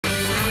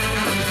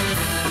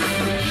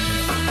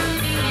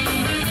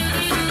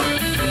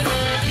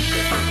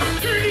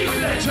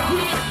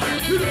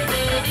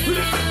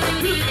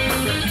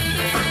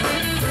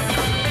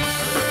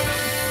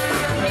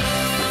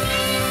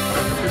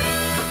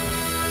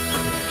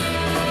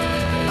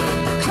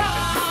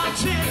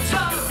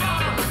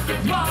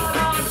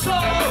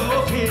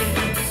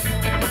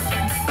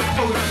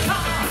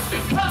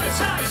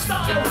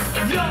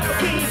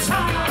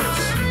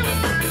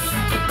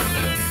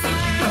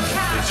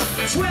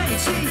22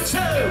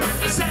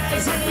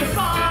 says if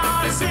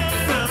I sing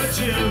a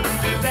Jew,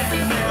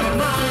 then they'll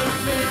mind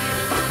me.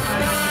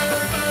 And I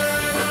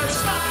remember the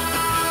style.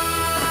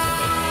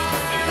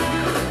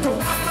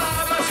 Don't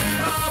have much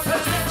more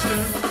protection.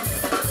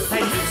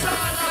 Hey, you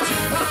sign up to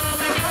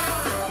come and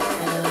come.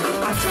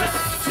 I try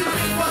to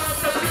be what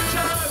the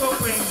future will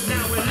bring.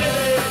 Now we're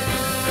living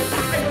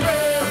in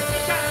real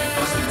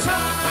gangster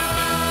times.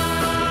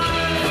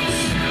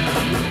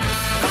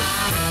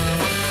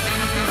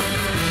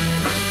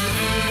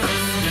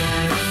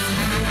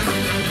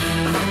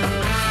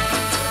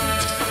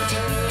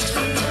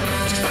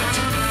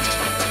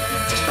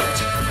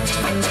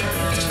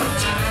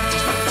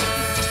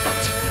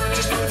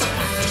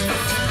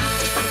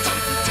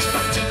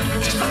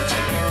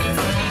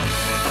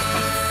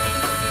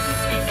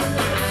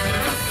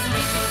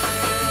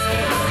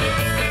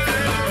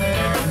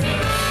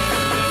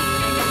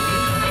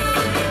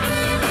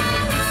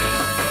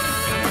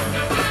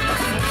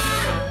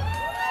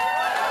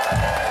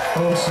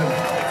 Awesome.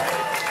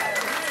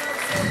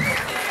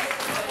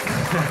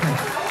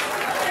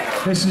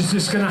 This is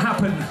just going to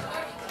happen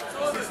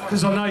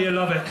because I know you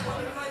love it.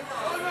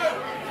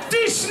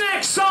 This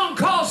next song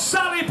called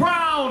Sally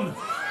Brown.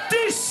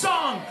 This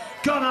song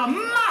gonna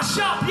mash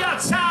up your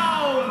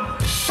town.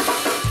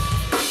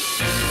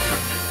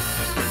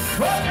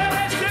 Okay,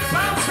 let's get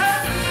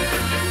bouncing.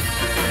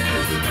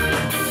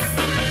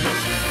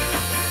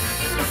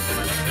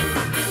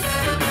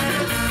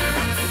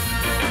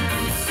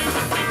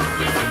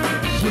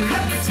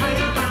 Let me tell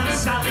you about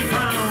Sally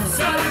Brown.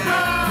 Sally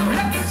Brown.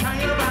 Let me tell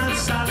you about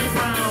Sally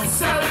Brown.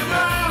 Sally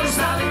Brown.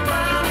 Sally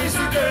Brown is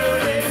the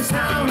girl in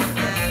town.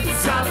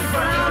 Sally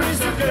Brown is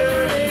the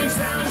girl in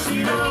town.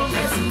 She don't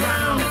mess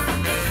around.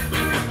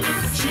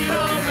 She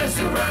don't mess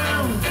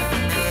around.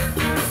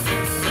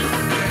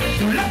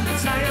 Let me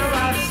tell you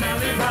about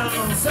Sally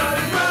Brown.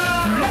 Sally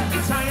Brown. Let me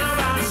tell you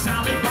about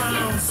Sally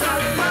Brown.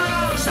 Sally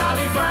Brown.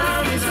 Sally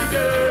Brown is the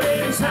girl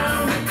in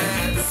town.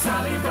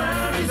 Sally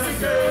Brown is the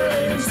girl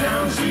in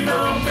town. She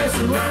don't mess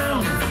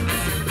around.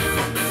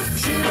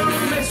 She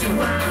don't mess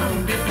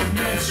around. If you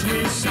mess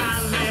with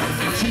Sally,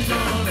 she's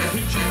gonna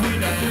hit you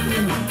with a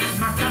boom.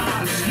 My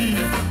God,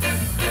 Steve.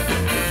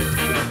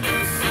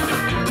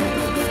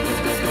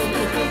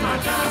 My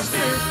God,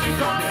 Steve.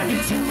 Gonna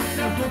hit you with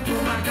a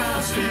boom. My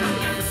God, Steve.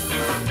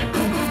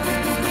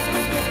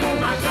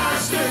 My God,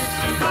 Steve.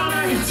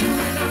 Gonna hit you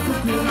with a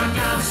boom. My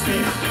God,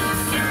 Steve.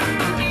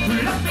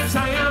 Let me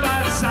tell you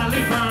about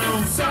Sally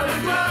Brown. Sally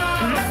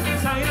Brown. Let me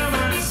tell you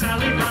about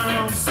Sally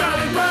Brown.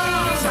 Sally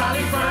Brown.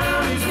 Sally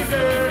Brown is the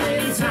girl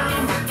in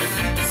town.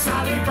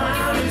 Sally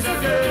Brown is the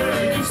girl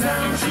in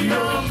town. She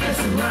don't mess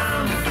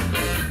around.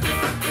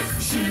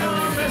 She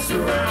don't mess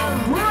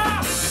around.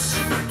 Ross!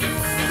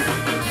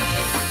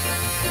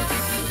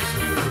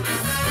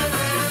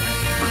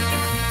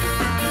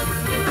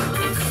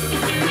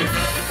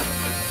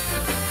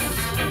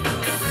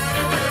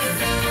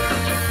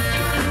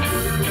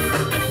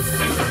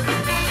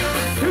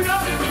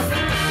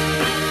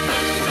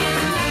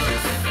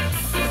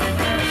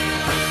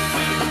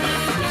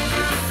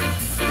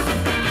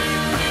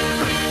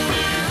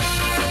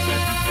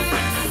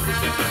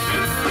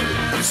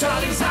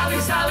 Sally, Sally,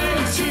 Sally,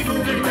 she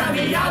moving round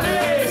the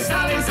alley.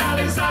 Sally,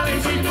 Sally, Sally,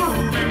 she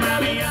moving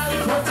round the alley.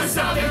 What's a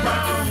Sally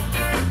Brown?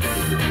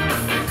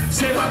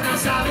 Say what now,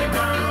 Sally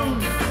Brown?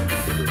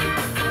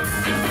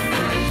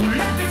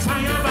 Let me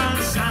tell you about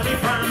Sally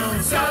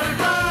Brown. Sally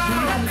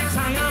Brown. Let me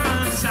tell you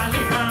about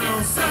Sally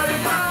Brown. Sally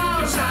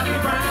Brown. Sally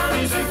Brown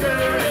is a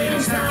girl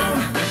in town.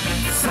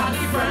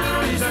 Sally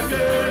Brown is a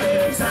girl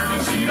in town.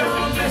 She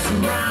don't mess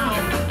around.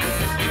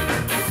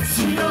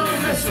 She don't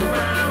mess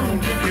around.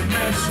 If you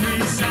mess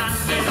with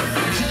Sally,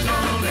 she's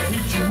gonna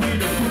hit you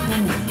with a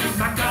boo-boo.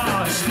 My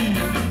God, Steve.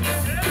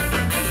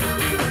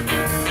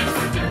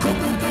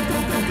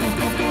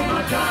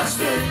 My God,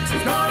 Steve.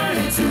 She's gonna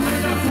hit you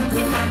with a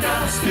boo-boo. My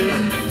God,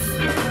 Steve.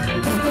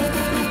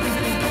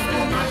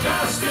 My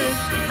God, Steve.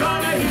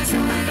 Gonna hit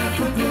you with a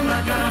boo-boo. My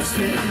God,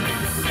 Steve.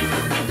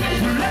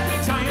 Let me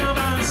tell you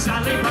about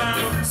Sally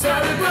Brown.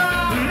 Sally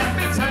Brown. Let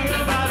me tell you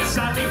about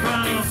Sally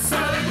Brown.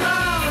 Sally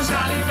Brown.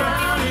 Sally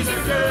Brown is a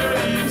girl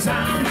in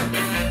town.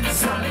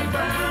 Sally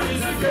Brown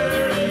is a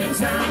girl in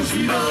town.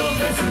 She don't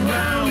mess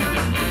around.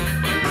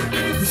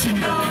 She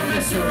don't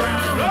mess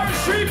around. Lord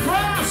Street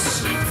Cross.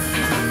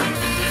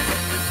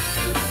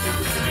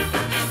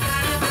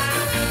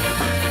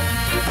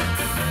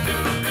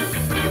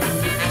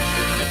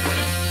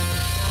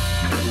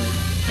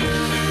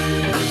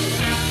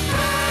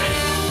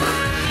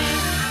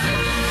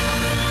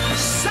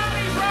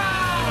 Sally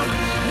Brown,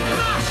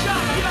 mash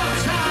up your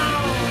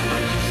town.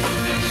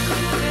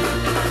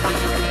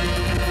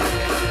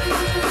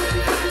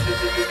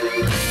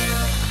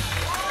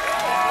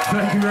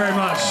 Thank you very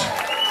much.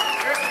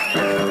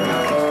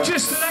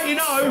 Just to let you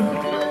know,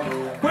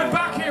 we're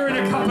back here in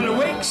a couple of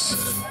weeks.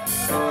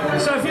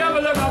 So if you have a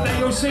look up there,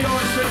 you'll see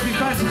Orange Street. If you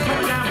fancy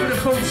coming down for the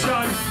full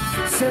show,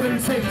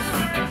 17th.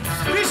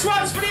 This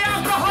one's for the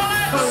alcoholics.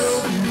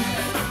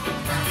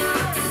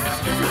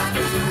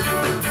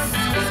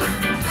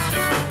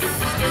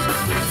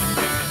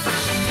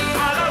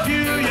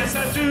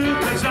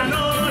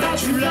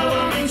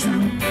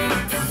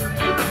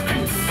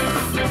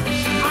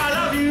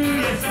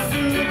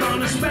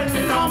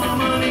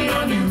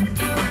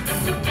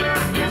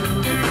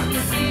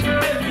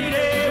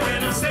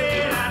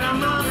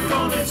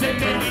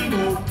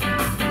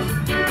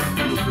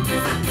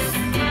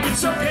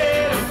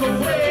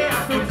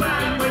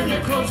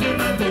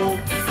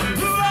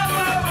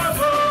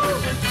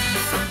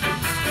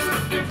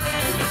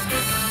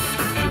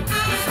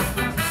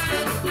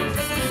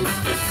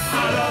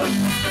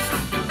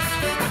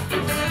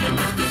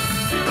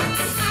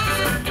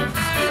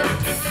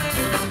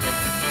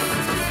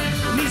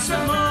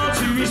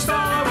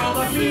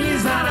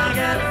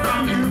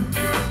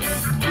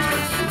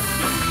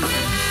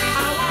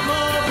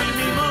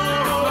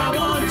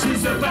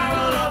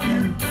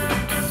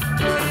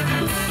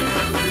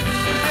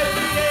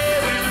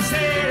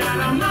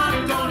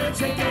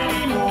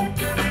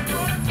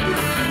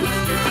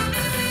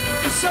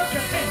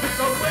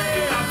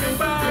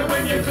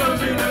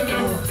 closing the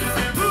door.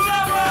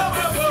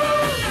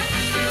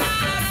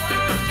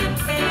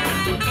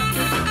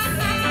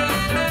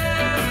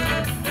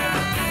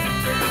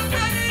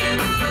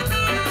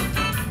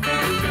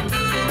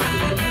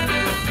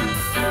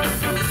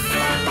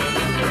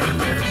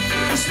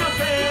 It's not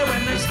fair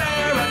when they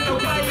stare at the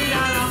way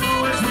that I'm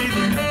always with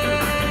you.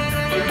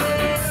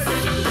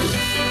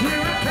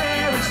 We're a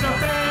pair, it's not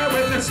fair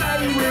when they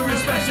say we're a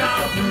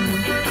special group.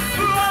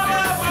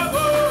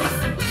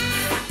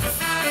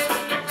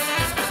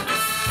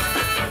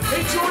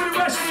 Enjoy the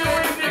rest of your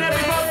evening,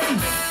 everybody.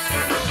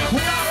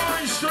 We are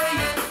Orange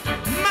Street.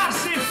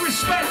 Massive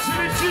respect to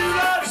the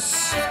Jewelers.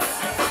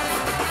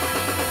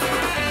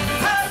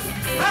 Hey,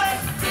 hey,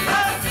 hey,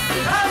 hey,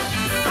 hey,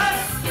 hey,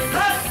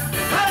 hey,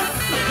 hey,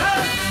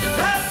 hey,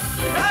 hey, hey,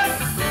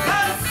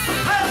 hey,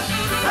 hey,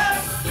 hey,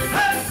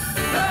 hey,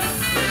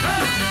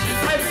 hey.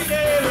 Every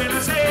day when I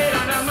say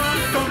that I'm not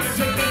gonna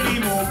take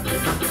anymore,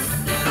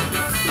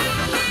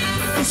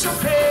 it's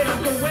okay,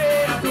 look away,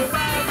 I feel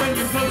bad when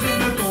you're closing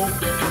the door.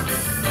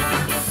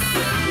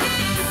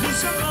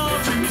 It's a more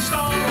to restore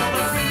all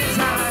the feelings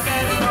that I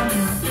get from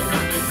you.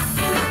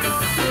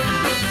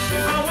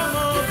 I want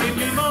more, give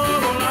me more,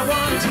 all I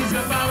want is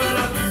the power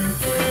of you.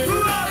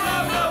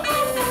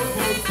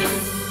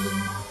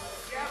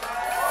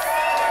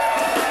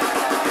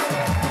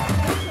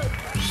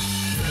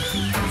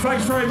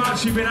 Thanks very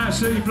much, you've been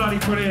absolutely bloody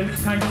brilliant.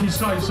 Thank you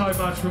so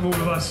much from all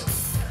of us.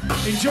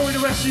 Enjoy the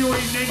rest of your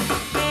evening.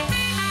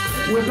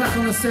 We're back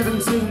on the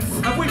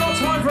 17th. Have we got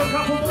time for a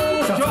couple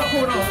more? Jock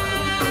or not?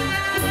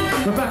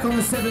 We're back on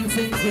the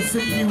 17th with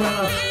Simply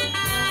Weller.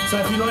 So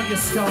if you like your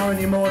Scar and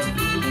your mod,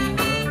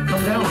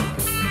 come down.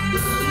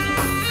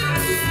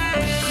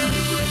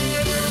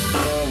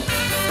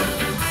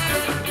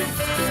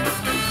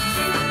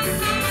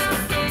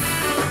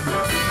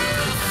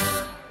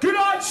 Good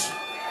night!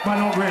 Well,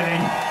 not really.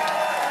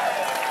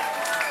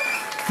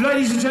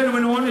 Ladies and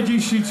gentlemen, I want to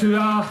introduce you to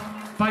our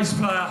bass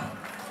player,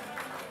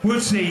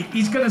 Woodsy.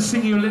 He's going to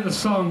sing you a little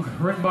song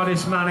written by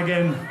this man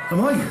again. Am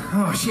I?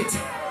 Oh, shit.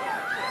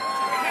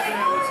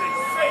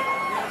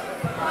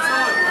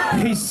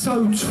 He's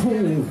so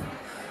tall.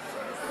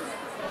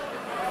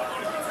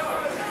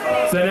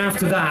 Then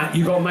after that,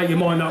 you've got to make your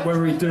mind up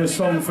whether we do a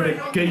song for the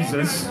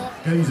geezers.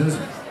 Geezers.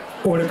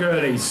 Or the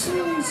girlies.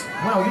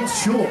 Wow, it's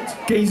short.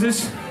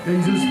 Geezers.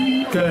 Geezers.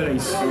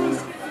 Girlies.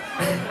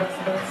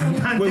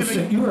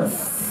 Wilson, you're a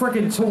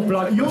friggin' tall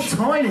bloke. You're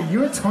tiny.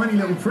 You're a tiny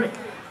little prick.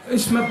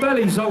 It's my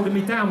belly's holding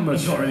me down much.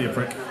 He's not really a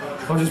prick.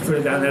 I'll just put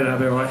it down there, that'll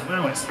be alright.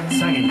 Wow, it's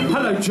singing.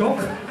 Hello, Jock.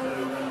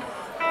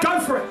 Go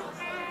for it.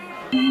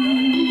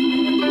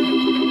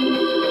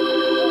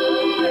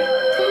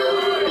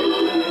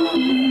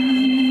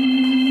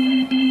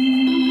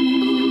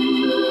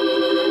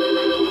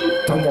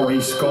 Don't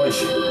worry,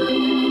 Scottish.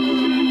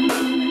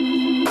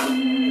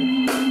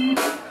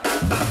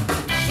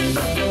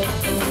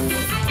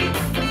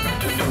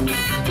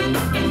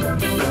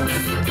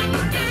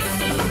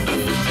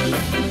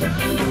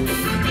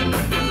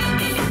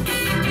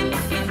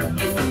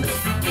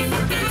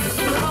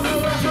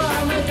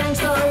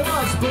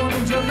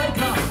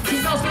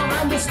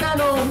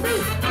 Understand on me,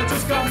 I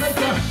just got make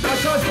her. I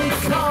drive big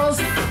cars,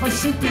 I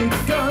shoot big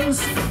guns,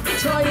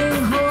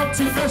 trying hard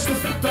to catch the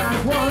big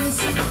bad ones.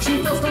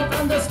 She does not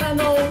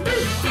understand on me,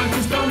 I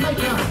just got make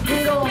her.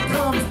 It all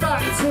comes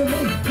back to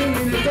me,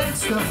 being a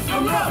gangster.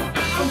 I'm rough,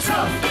 I'm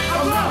tough,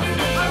 I'm rough,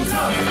 I'm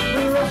tough.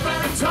 We're rough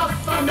and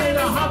tough, I made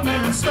a hot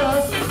man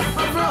stuff.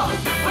 I'm rough,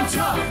 I'm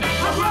tough,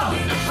 I'm rough,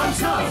 I'm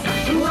tough.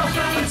 We're rough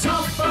and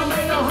tough, I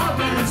made a hot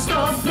man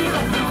stuff.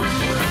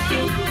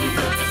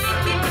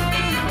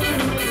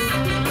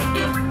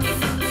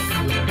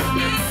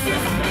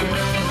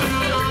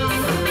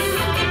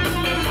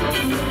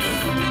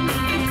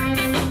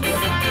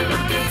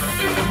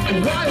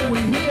 Why are we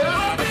here?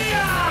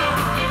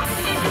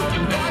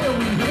 Why are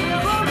we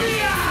here?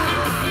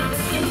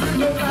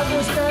 Look, I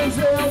was stands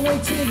there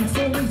waiting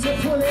for me to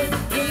pull it.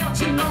 You're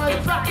watching my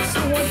back so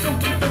I don't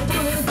keep the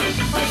bullet.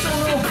 I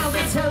don't know how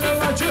to tell her,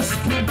 I just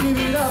can't give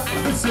it up.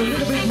 It's a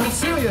little bit more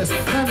serious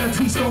than a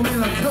teaspoon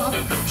in a cup.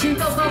 She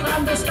does not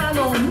understand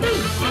on me,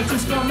 I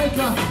just can't make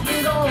her.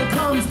 It all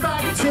comes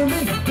back to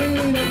me,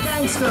 being a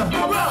gangster.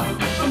 I'm rough,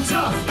 I'm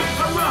tough,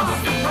 I'm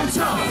rough, I'm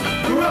tough.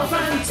 Rough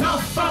and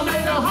tough, I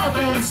made a hot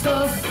and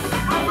stuff.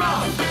 I'm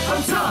rough,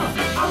 I'm tough,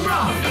 I'm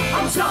rough,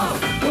 I'm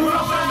tough.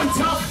 Rough and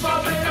tough, I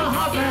made a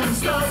hot and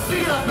stuff.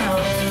 Beat up now.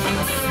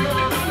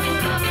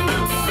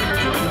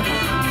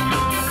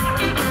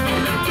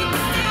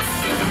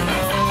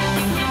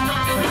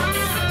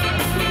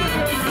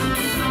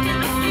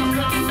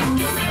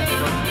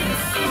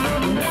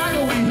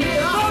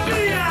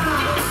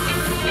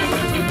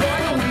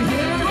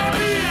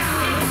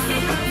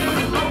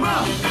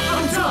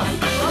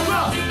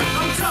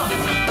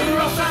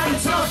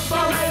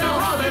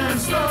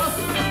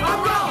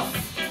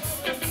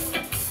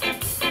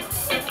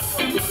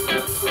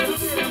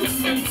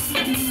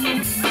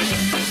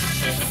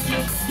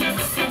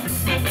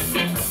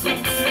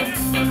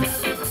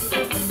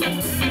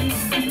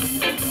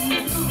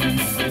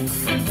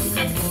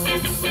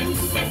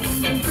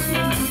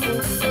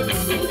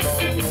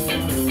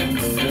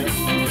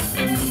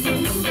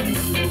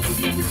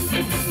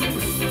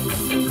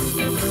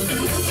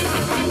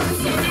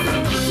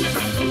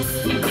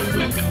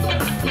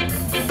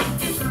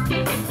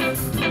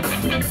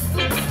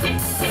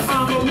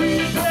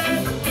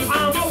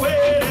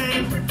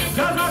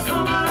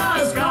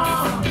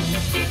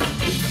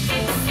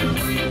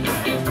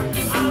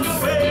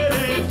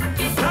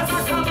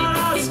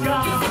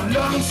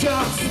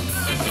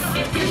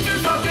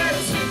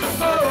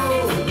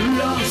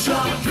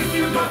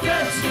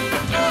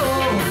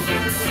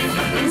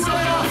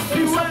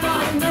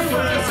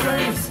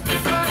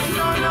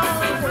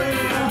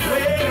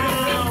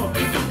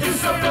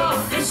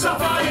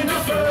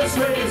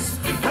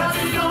 Have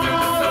you gone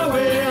all the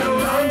way?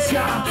 Long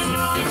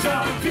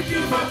shot, kicky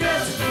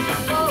bucket.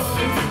 Oh,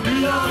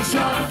 long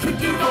shot,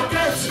 kicky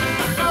bucket.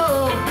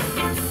 Oh,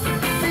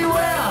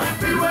 beware,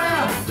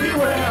 beware,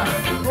 beware.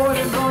 Boy,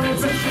 they're gonna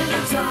take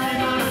the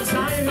time on a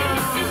timer.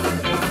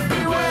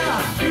 Beware,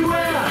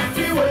 beware,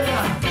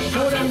 beware.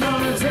 Boy, they're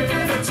gonna take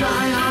the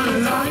time on a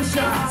long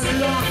shot,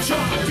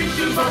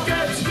 kicky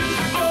bucket.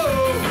 Oh,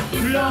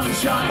 long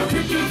shot,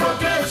 kicky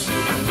bucket.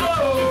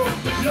 Oh,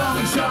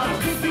 long shot,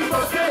 kicky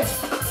bucket.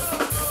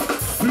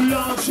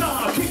 Long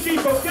shot, kicky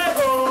bucket.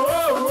 Oh,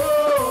 oh,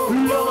 oh.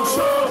 Long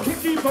shot,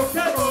 kicky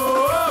bucket. Oh,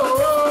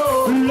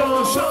 oh, oh.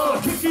 Long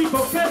shot, kicky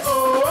bucket. Oh,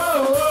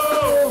 oh, oh.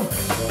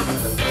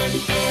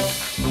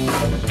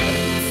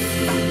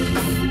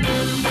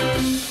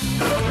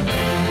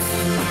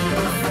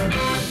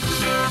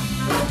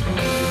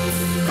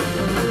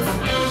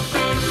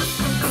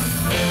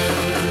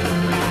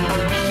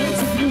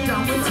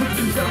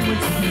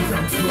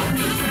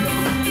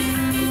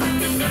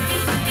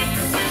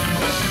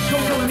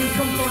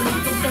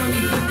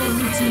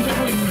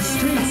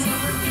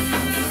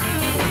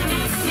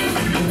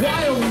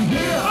 Why are we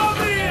here?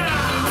 Over here!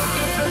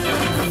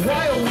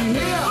 Why are we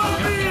here?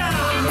 Over here!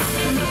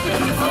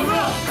 I'm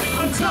rough,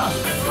 I'm tough,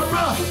 I'm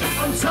rough,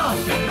 I'm tough,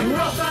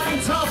 rough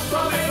and tough,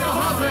 I'm in a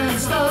hot man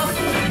stuff.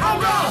 I'm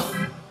rough!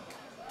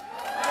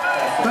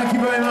 Thank you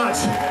very much.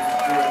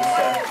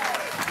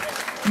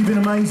 You've been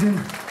amazing.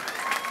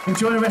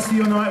 Enjoy the rest of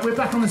your night. We're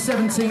back on the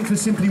 17th with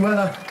Simply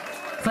Weather.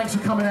 Thanks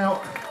for coming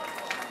out.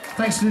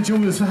 Thanks to the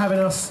Jewelers for having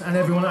us, and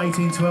everyone at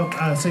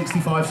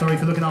 1865, sorry,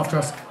 for looking after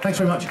us. Thanks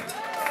very much.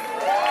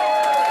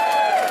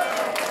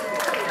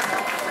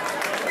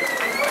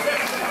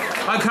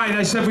 Okay,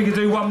 they said we could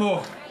do one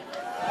more.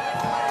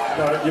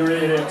 No, you're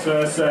in it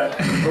set.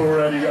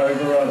 Already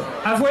overrun.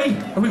 Have we?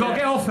 Have we got to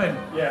get off then?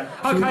 Yeah.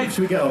 Okay.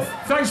 Should we get off?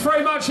 Thanks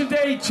very much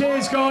indeed.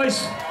 Cheers,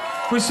 guys.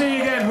 We'll see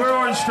you again. We're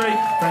Orange Street.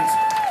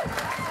 Thanks.